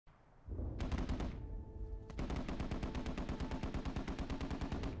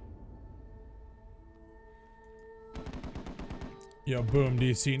Yo, Boom, do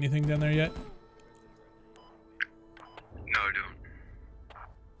you see anything down there yet? No, I don't.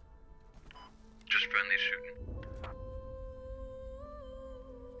 Just friendly shooting.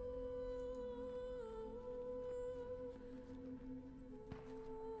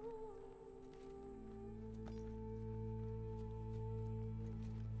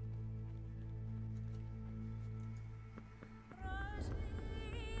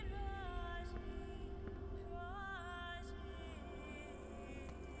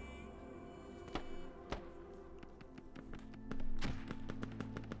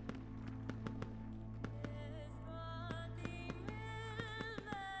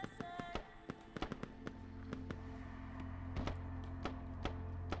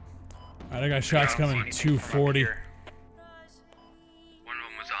 Alright, I got shots coming 240. One of them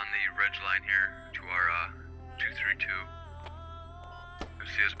was on the ridge line here to our 232. You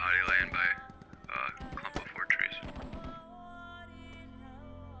see his body laying by a clump of 4 trees.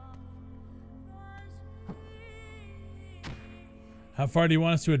 How far do you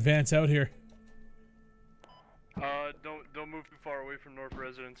want us to advance out here? Don't move too far away from North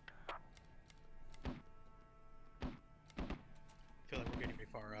Residence. I feel like we're getting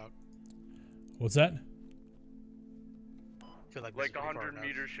pretty far out. What's that? I feel like, Like 100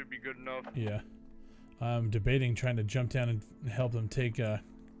 meters should be good enough. Yeah. I'm debating trying to jump down and help them take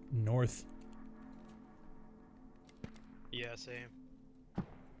north. Yeah, same.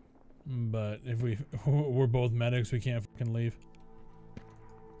 But if we're both medics, we can't fucking leave.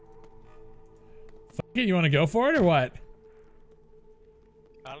 Fuck it, you want to go for it or what?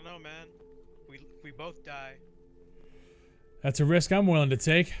 I don't know, man. We both die. That's a risk I'm willing to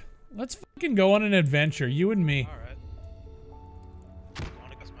take. Let's fucking go on an adventure, you and me. All right.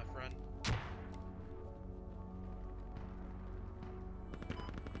 Want to go, my friend?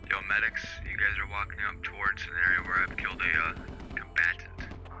 Yo, medics, you guys are walking up towards an area where I've killed a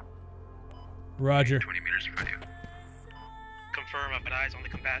combatant. Roger. 20 meters in front of you. Confirm. I've got eyes on the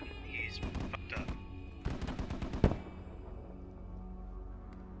combatant. He's fucked up.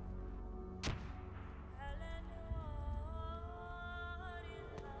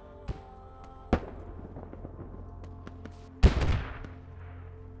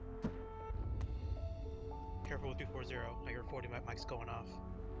 Careful with 240. I hear 40 mics going off.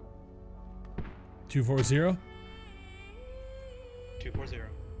 240? 240. Alright,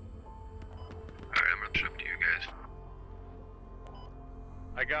 I'm gonna push up to you guys.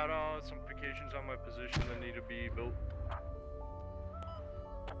 I got some vacations on my position that need to be built.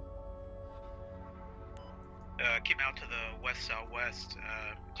 Keep out to the west-southwest,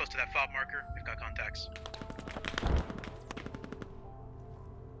 close to that fob marker. We've got contacts.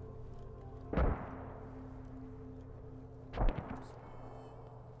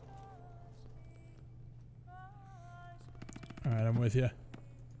 Alright, I'm with you.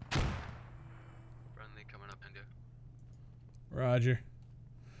 Friendly coming up, India. Roger.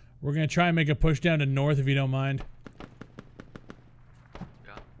 We're gonna try and make a push down to north if you don't mind.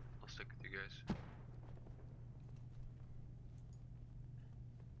 Yeah, I'll stick with you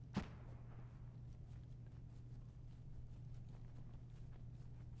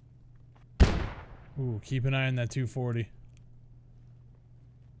guys. Ooh, keep an eye on that 240.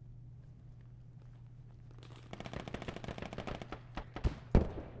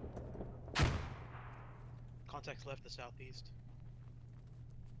 Contacts left the southeast.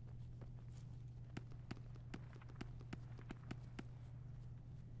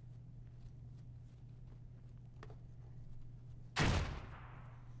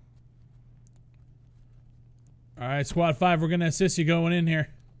 Alright, Squad 5, we're gonna assist you going in here.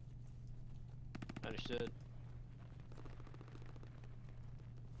 Understood.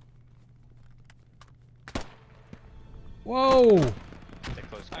 Whoa! Stay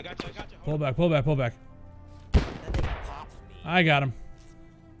close. I got you. Pull back, pull back, pull back. That thing popped me. I got him.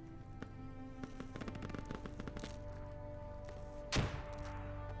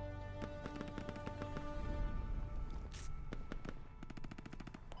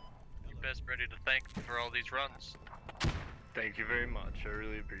 Best ready to thank me for all these runs. Thank you very much. I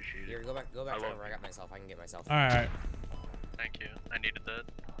really appreciate Here, it. go back over. I got myself. I can get myself. Alright. Thank you. I needed that.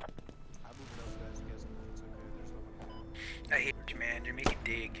 I hate you, man. You make it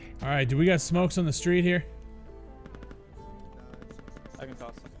dig. Alright, do we got smokes on the street here? I can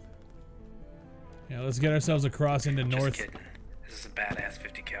toss. Yeah, let's get ourselves across into Just north. kidding. This is a badass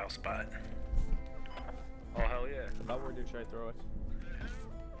 50 cal spot. Oh, hell yeah. If I were to, should I throw it?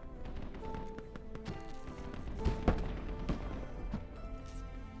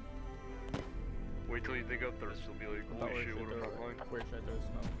 Wait till you dig up the rest. You'll be like, About holy where shit, should what I a throw front it? line. Where should I throw the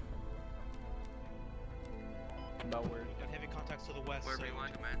smoke? About where? Got heavy contact Contacts to the west. Wherever you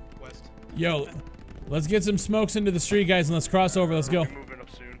want, man. West. Yo, let's get some smokes into the street, guys, and let's cross over. Let's go. We're moving up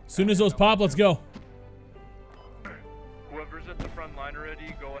soon. As soon as those pop, let's go. Whoever's at the front line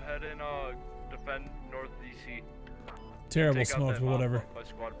already, go ahead and defend North DC. Terrible Take out smokes, that but bomb whatever. By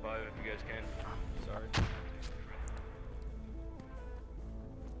squad 5 if you guys can. Sorry.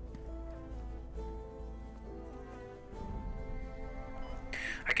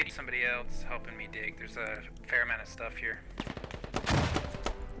 I could use somebody else helping me dig. There's a fair amount of stuff here.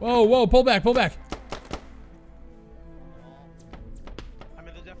 Whoa, whoa, pull back, pull back. I'm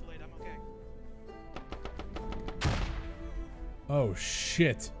in the defilade. I'm okay. Oh,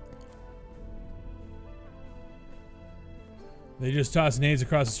 shit. They just tossed nades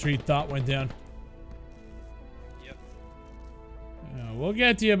across the street. Thought went down. Yep. We'll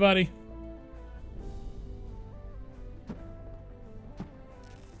get to you, buddy.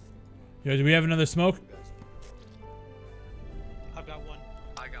 Yo, do we have another smoke? I've got one.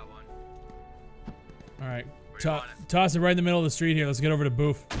 I got one. All right. Where you want it? Toss it right in the middle of the street here. Let's get over to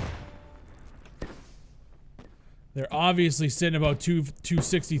Boof. They're obviously sitting about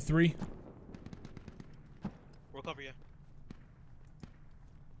 263. We'll cover you.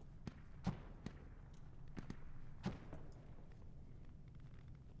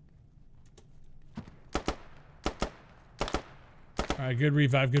 All right, good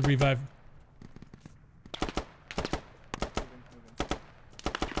revive, good revive. Moving.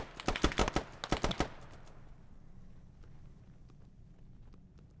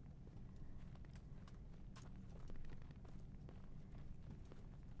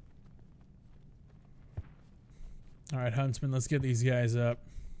 All right, Huntsman, let's get these guys up.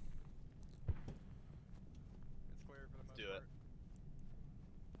 Do it.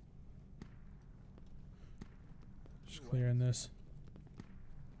 Just clearing this.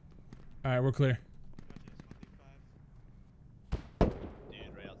 All right, we're clear. Dude,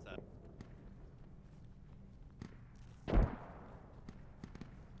 right outside.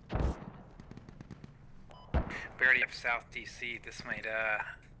 We already have South DC. This might,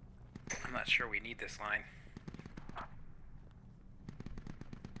 I'm not sure we need this line.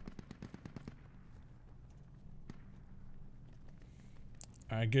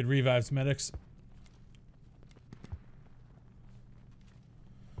 All right, good revives, medics.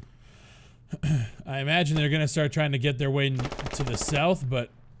 I imagine they're gonna start trying to get their way to the south, but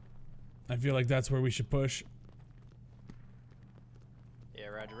I feel like that's where we should push. Yeah,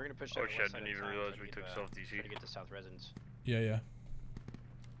 Roger. We're gonna push. Oh down the shit, west I side didn't of even town, realize try we to took get, South Try DC. to get to South Residence. Yeah, yeah.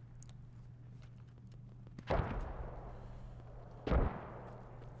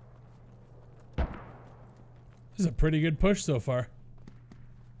 This is a pretty good push so far.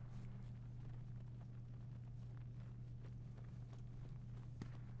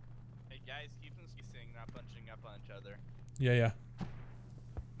 Hey guys, keep them spacing, not bunching up on each other. Yeah, yeah.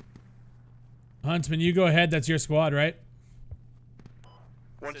 Huntsman, you go ahead. That's your squad, right?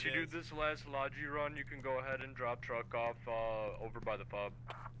 Once you do this last Logi run, you can go ahead and drop truck off over by the pub.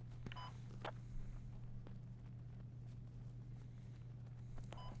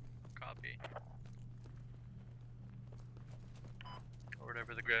 Copy. Or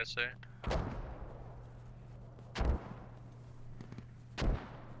whatever the guys say.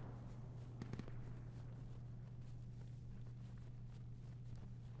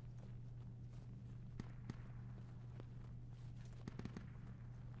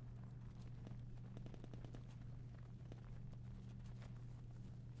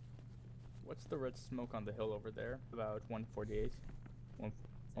 What's the red smoke on the hill over there? About 148,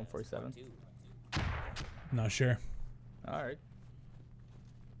 147. Not sure. All right.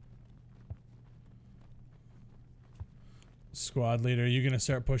 Squad leader, you gonna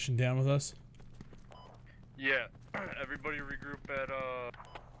start pushing down with us? Yeah, everybody regroup at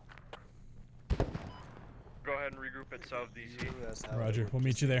go ahead and regroup at South DC. Roger, we'll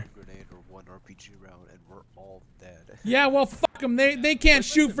meet you there. Grenade or one RPG round, and we're all dead. Yeah, well, fuck them. They can't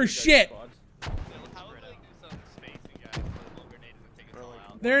shoot for shit. How about like do some spacing, guys? So the little grenade doesn't take us all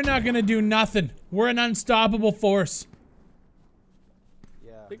out. They're not gonna do nothing. We're an unstoppable force.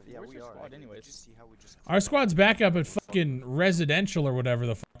 Yeah, Big- yeah, where's we your are. squad I anyways? just see how we just Our squad's back up at fucking residential or whatever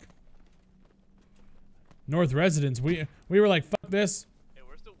the fuck. North Residence. We were like, fuck this. Hey,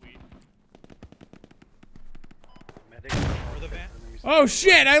 where's the weed? Or the van. Oh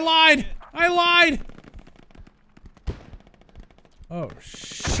shit! I lied. I lied. Oh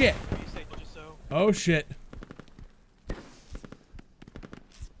shit. You say just so. Oh shit.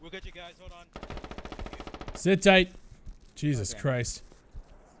 We'll get you guys. Hold on. Sit tight. Jesus Okay. Christ.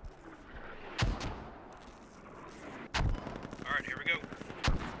 All right, here we go.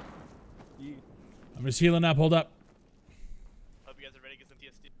 I'm just healing up. Hold up.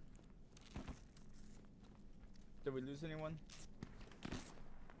 Did we lose anyone?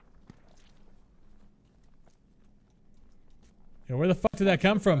 Yo, where the fuck did that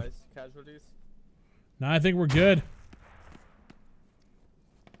come from? Guys, casualties. No, I think we're good.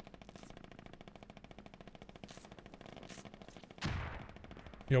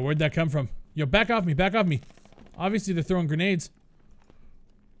 Yo, where'd that come from? Yo, back off me, back off me. Obviously, they're throwing grenades.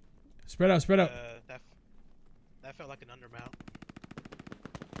 Spread out, spread out. That felt like an undermount.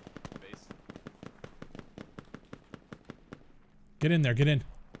 Base. Get in there, get in.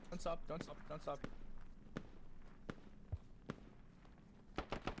 Don't stop, don't stop, don't stop.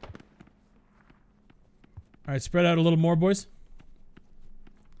 Alright, spread out a little more, boys.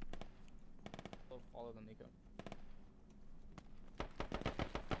 Follow them, Nico.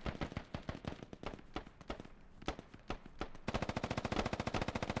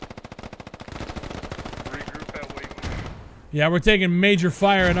 Regroup at Waypoint. Yeah, we're taking major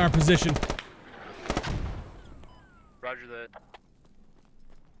fire in our position. Roger that.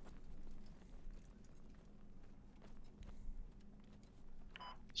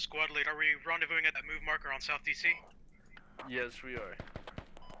 Squad lead, are we rendezvousing at that move marker on South DC? Yes, we are.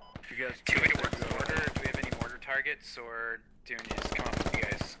 If you guys Do we work the mortar? Do we have any mortar targets, or do we just come up with you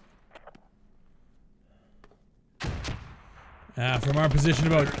guys? From our position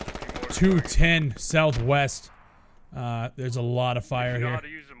about 210 southwest. There's a lot of fire if you know here. how to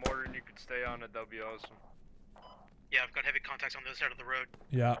use a mortar and you could stay on it, that'd be awesome. Yeah, I've got heavy contacts on the other side of the road.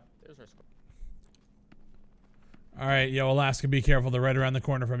 Yeah. There's our squad. Alright, yo, Alaska, be careful. They're right around the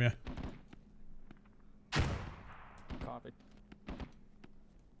corner from you. Copy.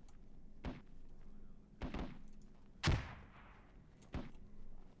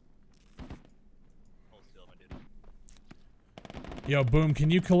 Yo, Boom, can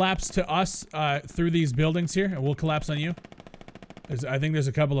you collapse to us through these buildings here? And we'll collapse on you. I think there's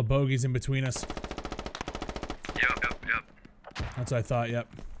a couple of bogeys in between us. Yep. That's what I thought, yep.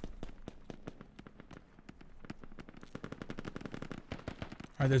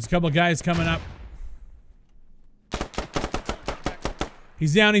 Alright, there's a couple of guys coming up.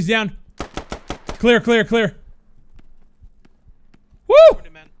 He's down, he's down. Clear, clear, clear. Woo!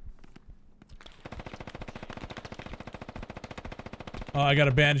 Oh, I got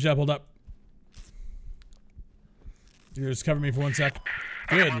a bandage up, hold up. Dude, just cover me for 1 sec.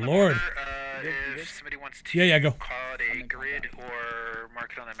 Good lord. If somebody wants to Yeah, go. call it a grid or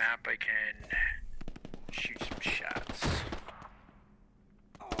mark it on the map, I can shoot some shots.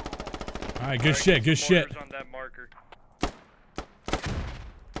 Alright, good shit, good shit. On that marker.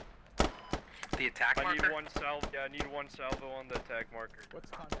 The attack I marker? need one salvo. Yeah, I need one salvo on the attack marker. What's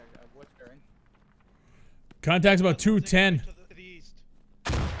contact? What's bearing? Contact's about 210. To the east.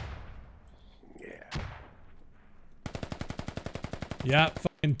 Yeah,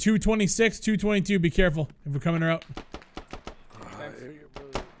 fucking 226, 222. Be careful if we're coming out. I hear you,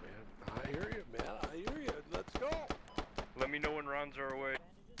 brother, man. I hear you, man. I hear you. Let's go. Let me know when rounds are away.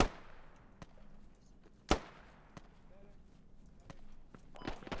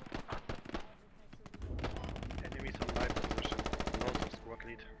 Enemies on live position. North of squad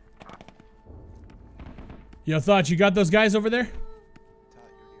lead. Yo, Thought, you got those guys over there?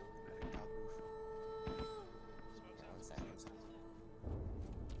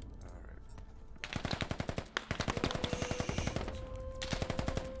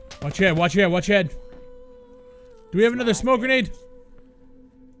 Watch your head, watch your head, watch your head. Do we have another smoke grenade?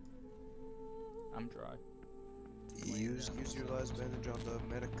 I'm dry. Use your last bandage on the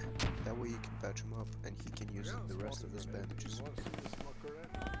medic. That way you can patch him up and he can use the rest of his bandages.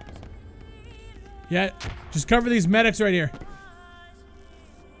 Yeah, just cover these medics right here.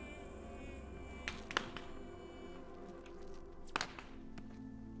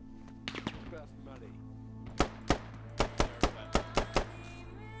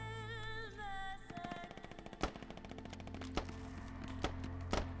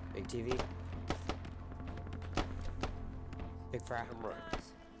 Big TV. Bigfry.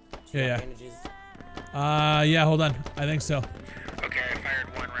 Yeah. Yeah, hold on. I think so. Okay, I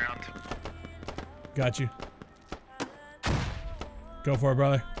fired one round. Got you. Go for it,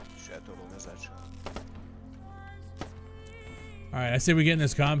 brother. Alright, I say we get in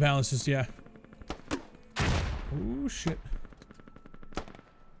this compound. Let's just, yeah. Ooh, shit.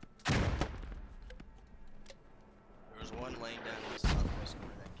 There's one laying down in the southwest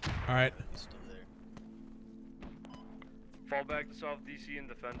corner. Alright. He's still there. Fall back to South DC and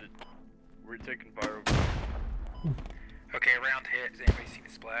defend it. We're taking fire over. Okay, round hit. Has anybody seen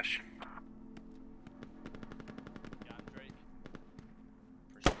the splash?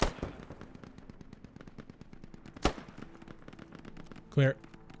 Clear.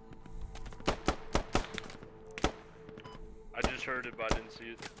 heard it, but I didn't see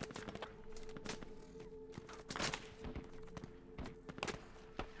it.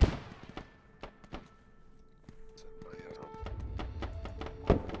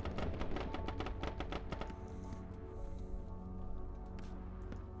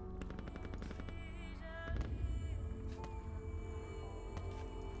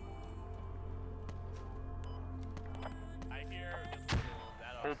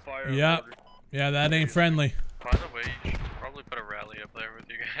 Hold fire. Yeah. Yeah, that ain't friendly. By the way, you should probably put a rally up there with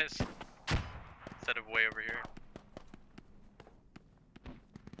you guys. Instead of way over here.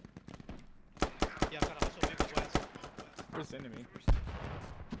 Yeah, I've got a hustle big west. Where's enemy?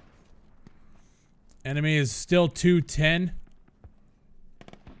 Enemy is still 210.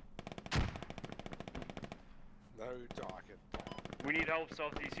 Now you're talking. We need help,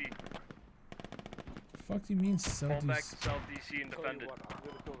 South DC. Fuck do you mean Fall back Southeast? to South DC and Tell defend you it. what, I'm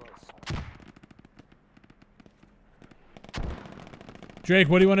gonna go to Drake,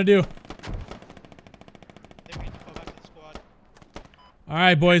 what do you want to do? I think we need to fall back to the squad. All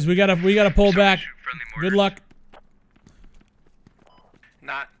right, boys, we gotta pull back. Friendly Good mortars. luck.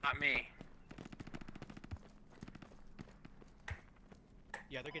 Not me.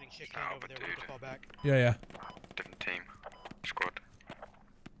 Yeah, they're getting shit canned Oh, over but there. We need to dude. fall back. Yeah, yeah. Different team. Squad.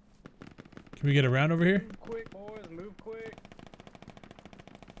 Can we get around over here? Move quick, boys. Move quick.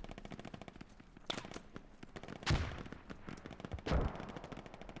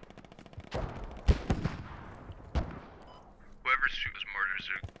 Whoever shoots mortars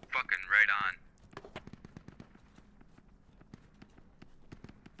are fucking right on.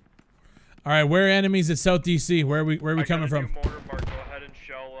 All right, where are enemies at South DC? Where are we coming from? New mortar mark. Go ahead and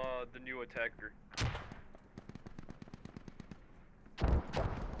shell the new attacker.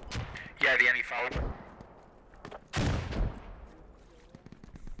 Yeah, the enemy followed.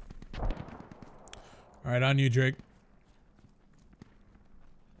 All right, on you, Drake.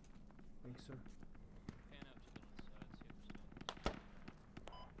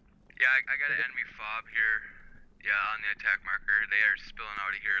 Yeah, I got an enemy fob here. Yeah, on the attack marker. They are spilling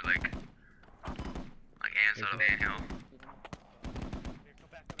out of here like ants out of the hill.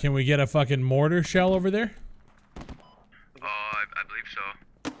 Can we get a fucking mortar shell over there? Oh, I believe so.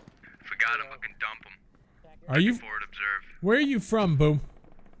 If we got them, we can dump them. Are you? Forward observe. Where are you from, Boom?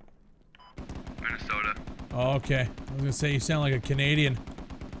 Minnesota. Oh, okay. I was gonna say you sound like a Canadian.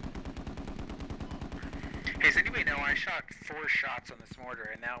 Hey, does anybody know I shot 4 shots on this mortar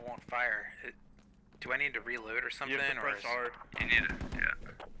and now it won't fire? Do I need to reload or something? You have to or press R. You need it. Yeah.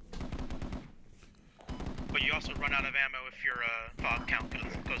 But you also run out of ammo if your fob count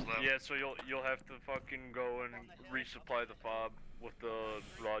goes low. Yeah, so you'll have to fucking go and resupply the fob with the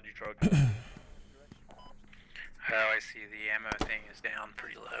Logi truck. Oh, I see. The ammo thing is down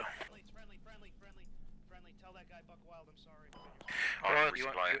pretty low. Friendly. Tell that guy Buck Wild I'm sorry. Well,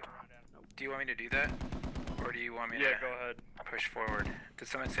 resupply it. do you want me to do that? Or do you want me Yeah, to go ahead. push forward? Did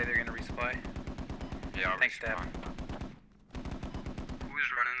someone say they're going to resupply? Yeah, I'll Thanks, Dad.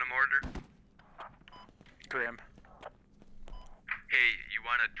 Who's running the mortar? Grim. Hey, you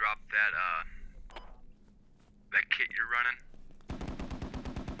want to drop that kit you're running?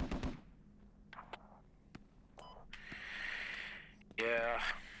 Yeah.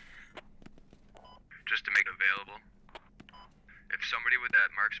 Just to make it available. If somebody with that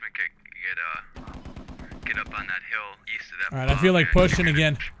marksman kit could get up on that hill east of that. All right, I feel like pushing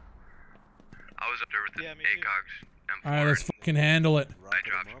again. I was up there with the Yeah, me too. ACOGs M4. All right, let's fucking handle it. I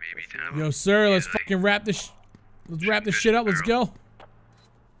dropped maybe 10 of them. Yo, sir, let's Easily. fucking wrap this. Let's wrap this shit up. Let's go.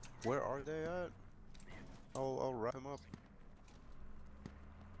 Where are they at? I'll wrap them up.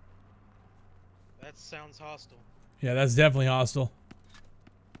 That sounds hostile. Yeah, that's definitely hostile.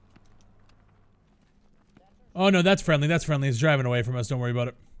 Oh no, that's friendly. That's friendly. It's driving away from us. Don't worry about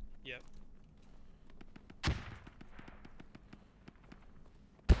it. Yep.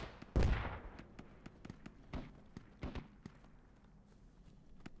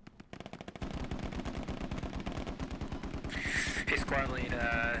 Hey, squad lead,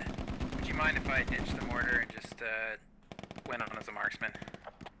 would you mind if I ditched the mortar and just, went on as a marksman?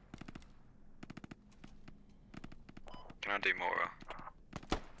 Can I do more?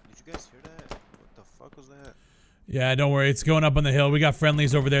 Did you guys hear that? What the fuck was that? Yeah, don't worry. It's going up on the hill. We got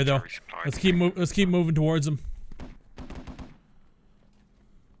friendlies over there though. Let's keep moving towards them.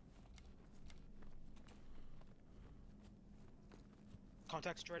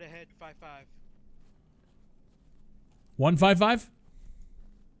 Contact straight ahead, 5-5. 155?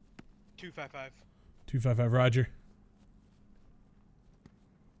 255. 255. Roger.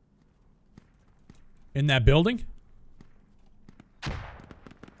 In that building?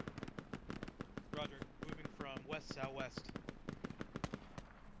 Roger. Moving from west southwest.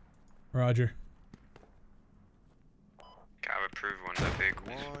 Roger. Got approved one, that big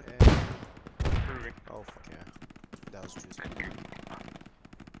one. Approving. Oh, fuck yeah. That was just...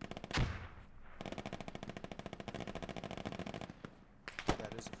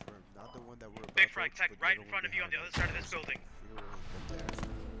 That is a firm, not the one that we're about Bigfry, to, tech but right the in other front of one you on the other side of this building.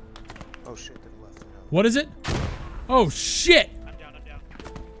 Oh shit, to the left. What is it? Oh shit! I'm down.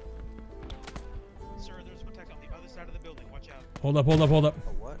 Sir, there's one tech on the other side of the building. Watch out. Hold up.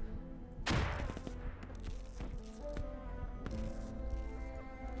 Oh, what?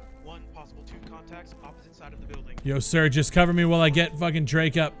 One, possible two contacts, opposite side of the building. Yo, sir, just cover me while I get fucking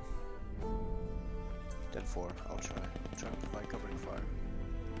Drake up. Dead 4, I'll try. I'm trying to provide covering fire.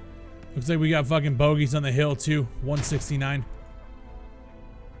 Looks like we got fucking bogeys on the hill too. 169.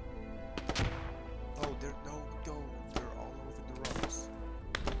 Oh, they're all over the rocks.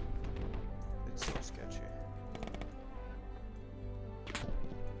 It's so sketchy.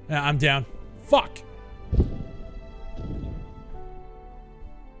 Yeah, I'm down. Fuck!